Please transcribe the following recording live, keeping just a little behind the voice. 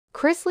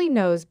Chrisley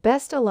knows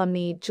best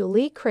alumni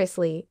Julie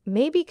Chrisley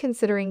may be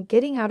considering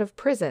getting out of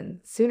prison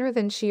sooner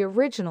than she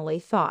originally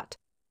thought.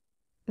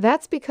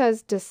 That's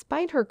because,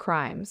 despite her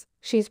crimes,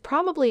 she's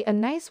probably a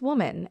nice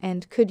woman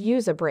and could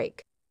use a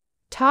break.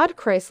 Todd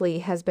Chrisley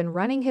has been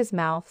running his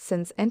mouth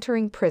since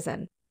entering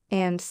prison,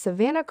 and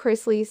Savannah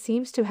Chrisley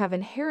seems to have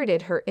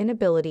inherited her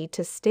inability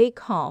to stay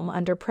calm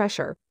under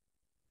pressure.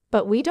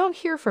 But we don't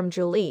hear from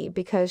Julie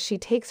because she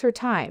takes her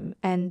time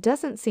and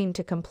doesn't seem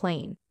to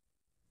complain.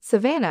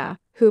 Savannah,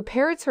 who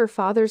parrots her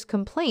father's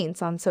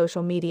complaints on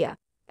social media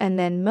and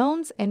then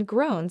moans and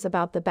groans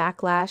about the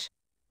backlash,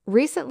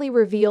 recently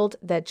revealed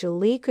that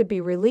Julie could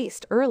be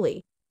released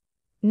early.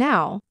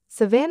 Now,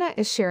 Savannah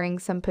is sharing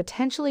some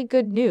potentially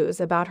good news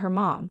about her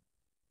mom.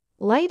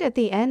 Light at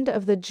the end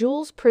of the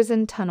Jules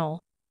prison tunnel.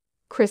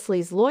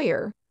 Chrisley's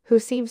lawyer, who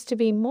seems to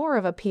be more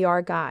of a PR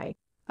guy,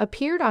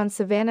 appeared on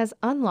Savannah's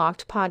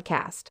Unlocked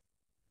podcast.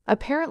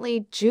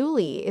 Apparently,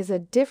 Julie is a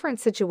different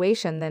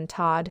situation than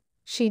Todd.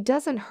 She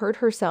doesn't hurt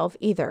herself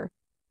either.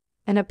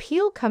 An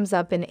appeal comes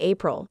up in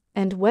April,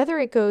 and whether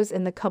it goes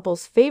in the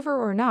couple's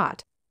favor or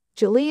not,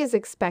 Julie is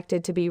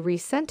expected to be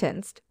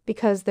resentenced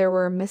because there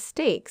were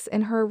mistakes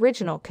in her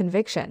original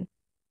conviction.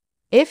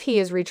 If he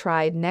is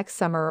retried next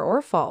summer or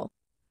fall,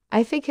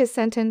 I think his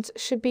sentence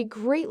should be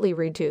greatly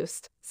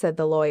reduced, said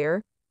the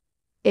lawyer.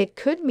 It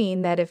could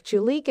mean that if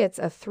Julie gets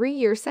a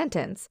 3-year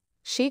sentence,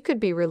 she could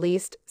be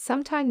released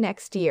sometime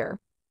next year.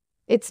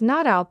 It's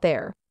not out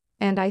there,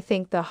 and I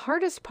think the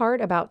hardest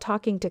part about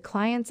talking to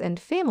clients and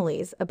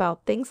families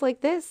about things like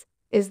this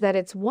is that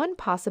it's one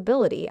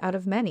possibility out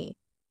of many.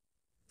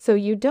 So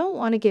you don't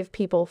want to give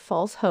people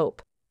false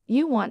hope.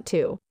 You want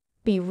to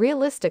be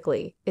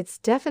realistically, it's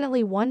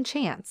definitely one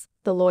chance,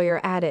 the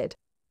lawyer added.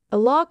 A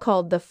law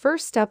called the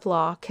First Step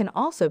Law can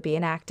also be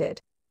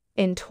enacted.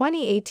 In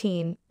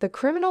 2018, the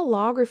Criminal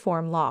Law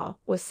Reform Law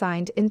was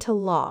signed into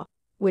law,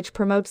 which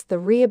promotes the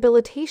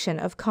rehabilitation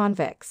of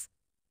convicts.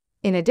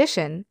 In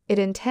addition, it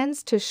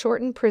intends to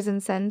shorten prison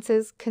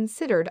sentences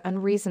considered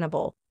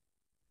unreasonable.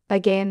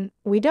 Again,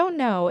 we don't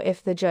know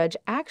if the judge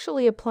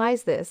actually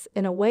applies this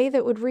in a way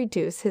that would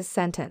reduce his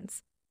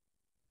sentence.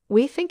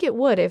 We think it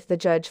would if the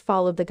judge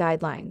followed the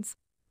guidelines.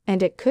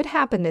 And it could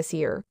happen this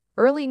year,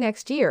 early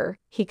next year,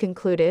 he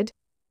concluded.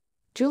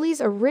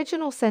 Julie's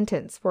original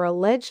sentence for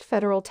alleged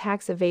federal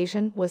tax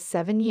evasion was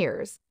 7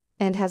 years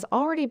and has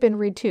already been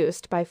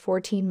reduced by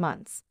 14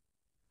 months.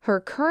 Her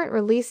current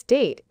release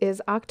date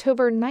is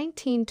October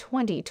 19,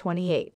 2028.